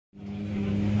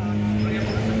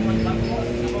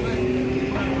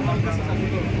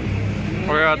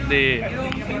We're at the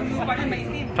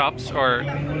tops, or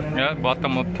yeah,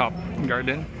 bottom of top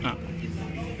garden.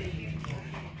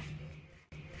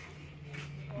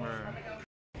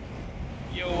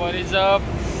 Yo, what is up?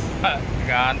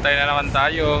 Nag-aantay na naman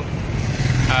tayo.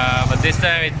 But this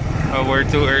time we're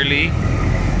too early.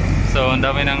 So ang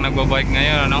dami nang nagbabike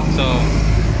ngayon, ano? So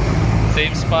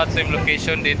same spot, same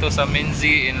location dito sa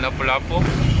Minzi in Lapu-Lapu.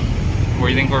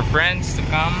 Waiting for friends to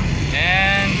come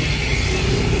and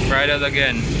ride out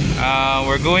again.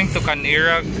 We're going to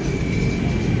Kan-irag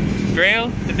trail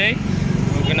today.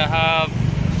 We're gonna have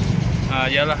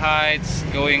Ayala Heights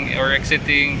going or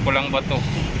exiting Pulang Bato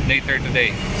later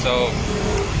today. So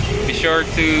be sure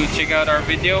to check out our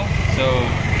video. So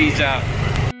peace out.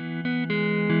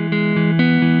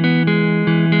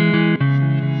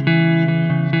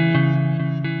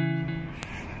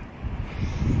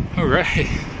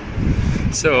 Alright,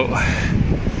 so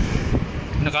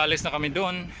nakaalis na kami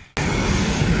doon.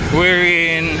 We're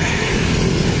in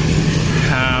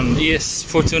ES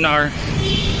Fortunar,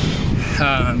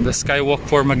 the skywalk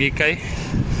for Magikay.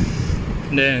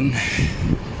 And then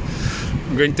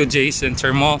we're going to Jay's and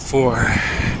Thermal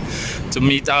to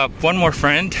meet up one more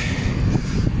friend.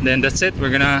 Then that's it.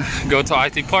 We're gonna go to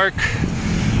IT Park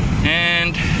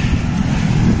and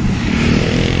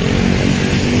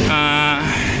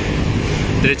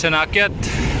diretso na akyat.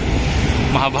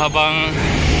 Mahaba-habang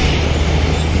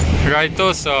ride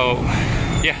to, so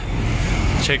yeah,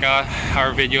 check out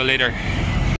our video later.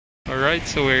 Alright,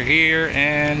 so we're here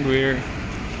and we're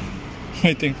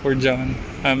waiting for John.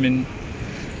 I mean,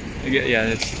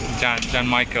 yeah, it's John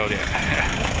Michael, yeah.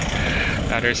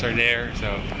 Others are there,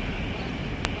 so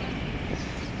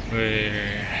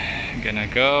we're gonna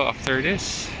go after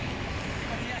this.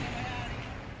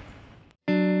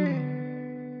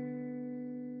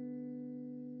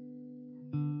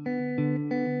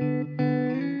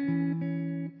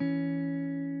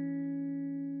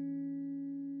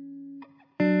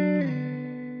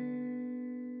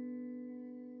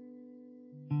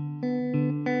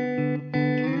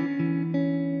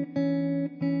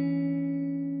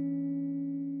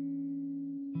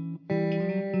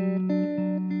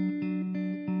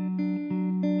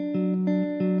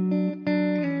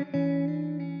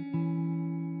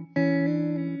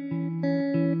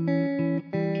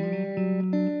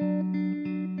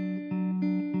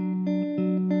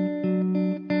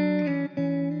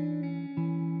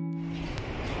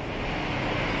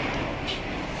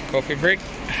 Coffee break.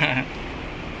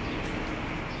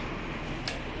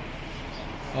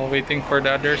 While waiting for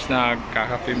the others,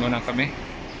 nagkakape muna kami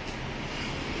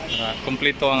para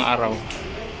kumpleto ang araw.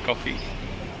 Coffee.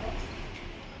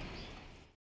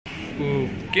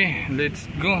 Okay,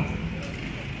 let's go.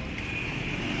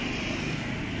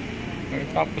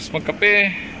 Tapos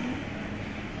magkape,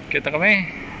 kita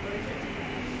kami.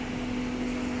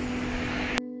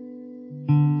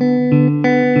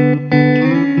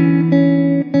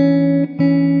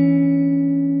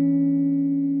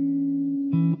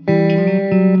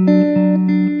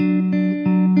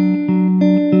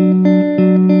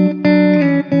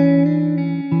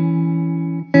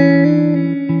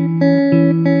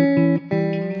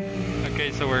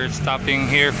 Stopping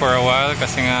here for a while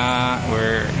kasi nga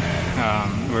we're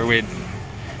with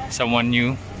someone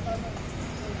new.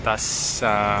 Tas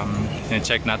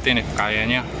check natin if kaya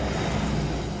niya.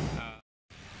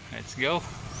 Let's go.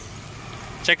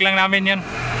 Check lang namin 'yan.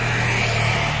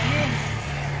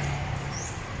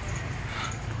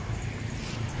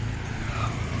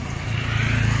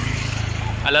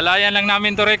 Alalayan lang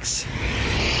namin to, Rex.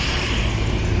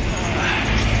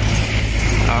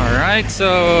 Alright, so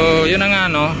yun na nga,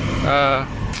 no?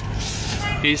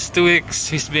 He's 2 weeks.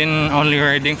 He's been only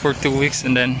riding for 2 weeks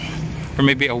and then, or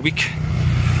maybe a week.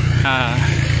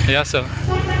 Yeah, so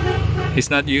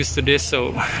he's not used to this.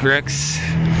 So Rex,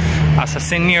 as a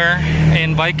senior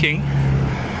in biking,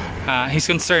 he's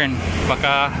concerned.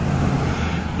 Baka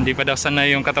hindi pa daw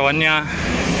sanay yung katawan niya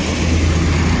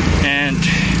and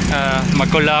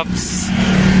mag-collapse,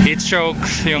 heat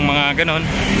strokes, yung mga ganon.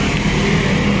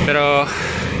 Pero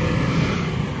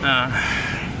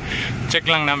check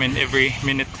lang namin every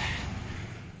minute.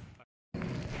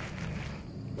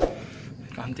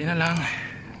 Kanti na lang.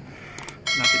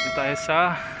 Lapit na tayo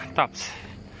sa tops.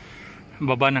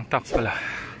 Baba ng tops pala.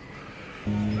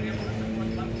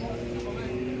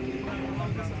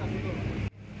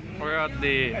 We're at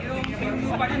the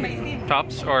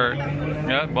tops, or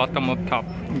yeah, bottom of top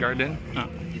garden.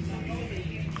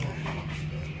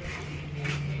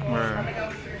 Where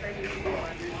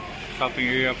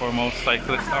stopping area for most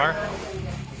cyclists are.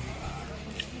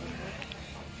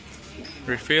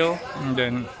 Refill and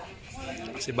then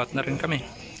sibat na rin kami.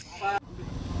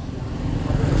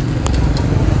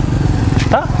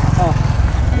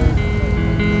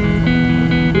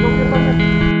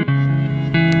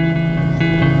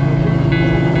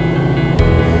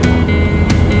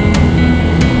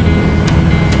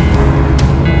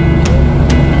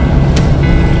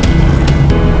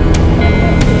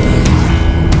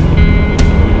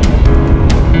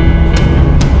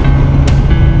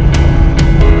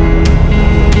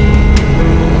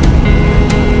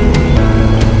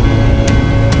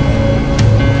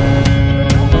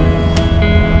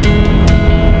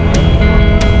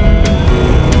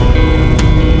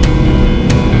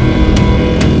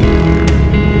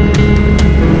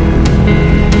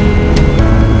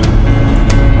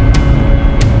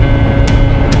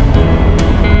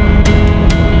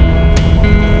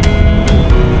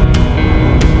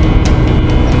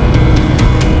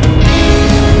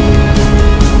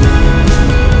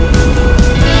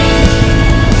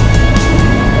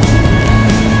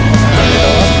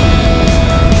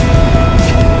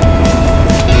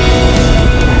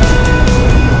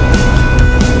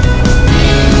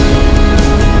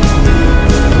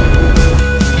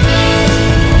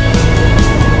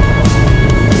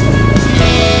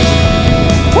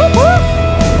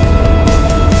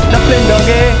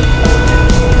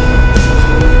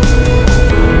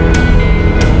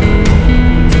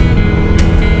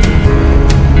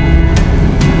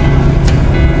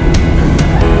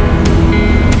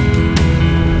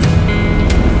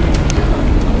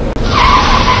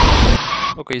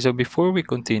 Okay, so before we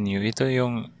continue, ito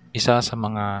yung isa sa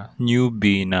mga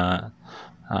newbie na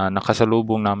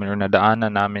nakasalubong namin or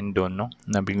nadaanan namin doon, no?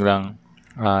 Na biglang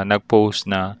nag-post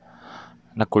na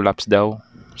nag-collapse daw.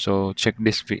 So, check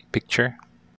this picture.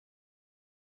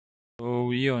 So,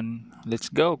 yun.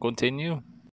 Let's go. Continue.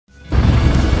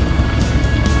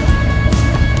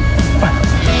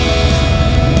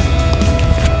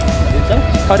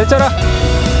 Dito ra.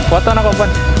 Wata na ko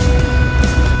pan.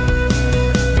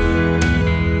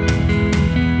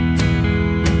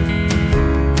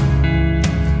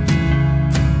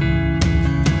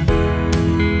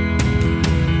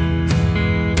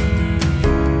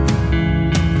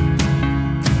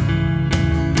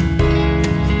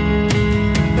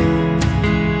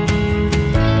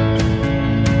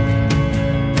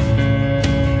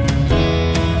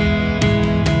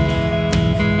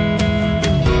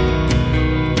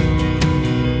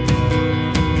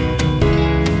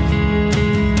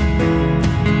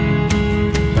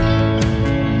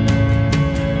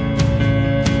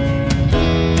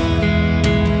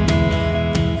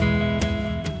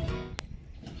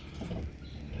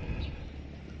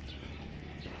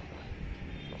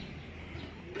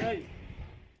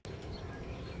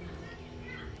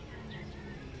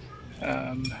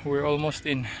 We're almost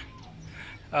in.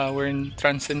 We're in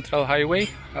Trans Central Highway.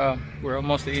 We're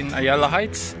almost in Ayala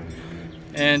Heights,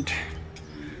 and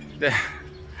the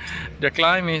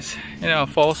climb is,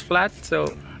 falls flat, so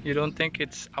you don't think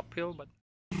it's uphill, but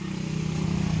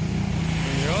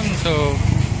so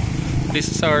this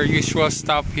is our usual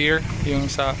stop here. Yung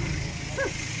sa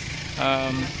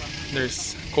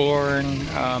there's corn,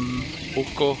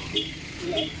 buko.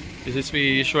 This is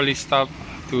we usually stop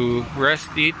to rest,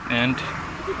 eat, and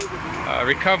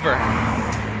recover.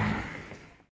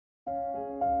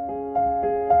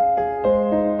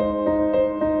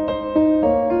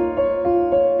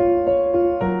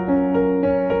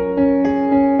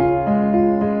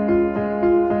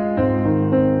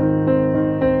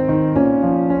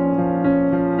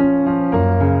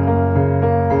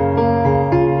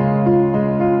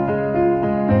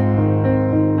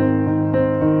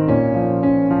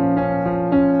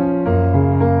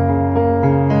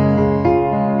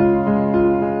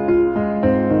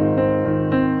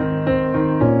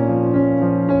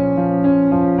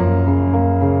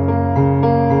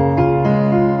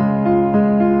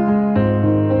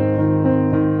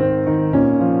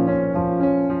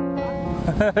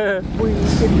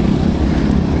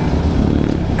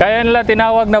 Kaya nila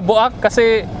tinawag na buak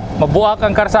kasi mabuak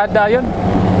ang karsada yun.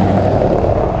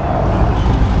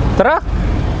 Tara!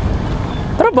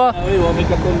 Tara ba?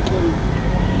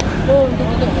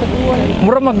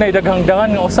 Mura magnaidaghandangan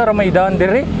nga usara may daan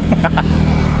diri.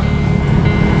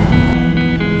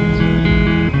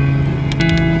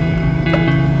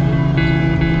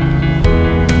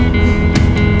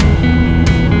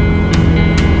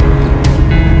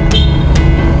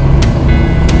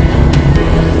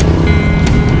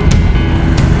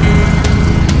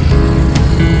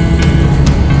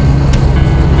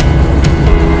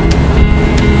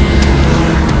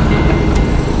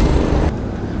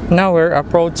 Now we're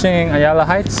approaching Ayala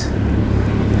Heights,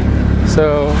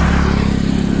 so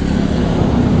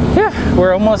yeah,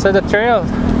 we're almost at the trail.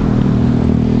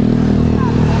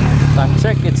 Time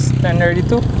check, it's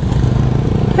 10:32.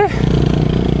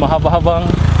 Mahaba-habang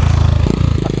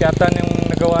akyatan yung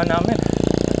nagawa namin.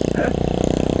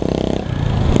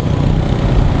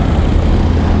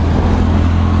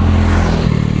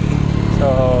 So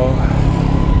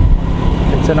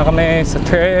dito na kami sa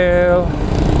trail.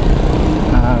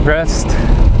 Rest,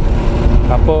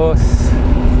 tapos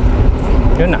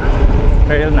yun na,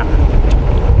 trail na.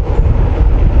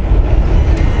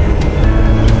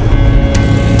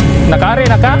 Nakari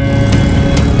na ka?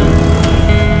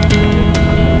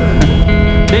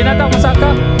 Di na ito masaka.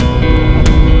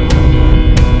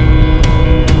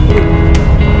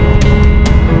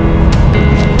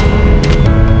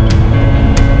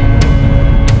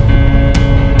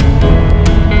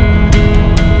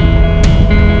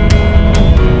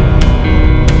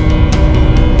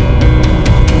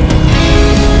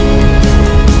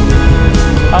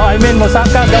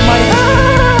 Mosaka gamay.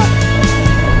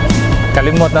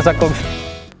 Kalimot na sa kog.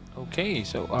 Okay,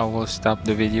 so I will stop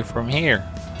the video from here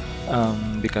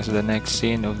because the next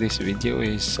scene of this video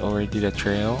is already the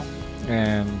trail,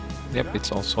 and yep, it's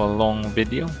also a long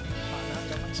video.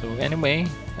 So anyway,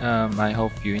 I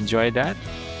hope you enjoyed that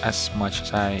as much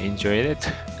as I enjoyed it.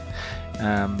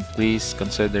 Please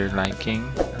consider liking,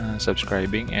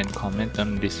 subscribing, and comment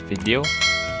on this video.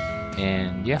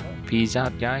 And yeah, peace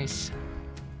out, guys.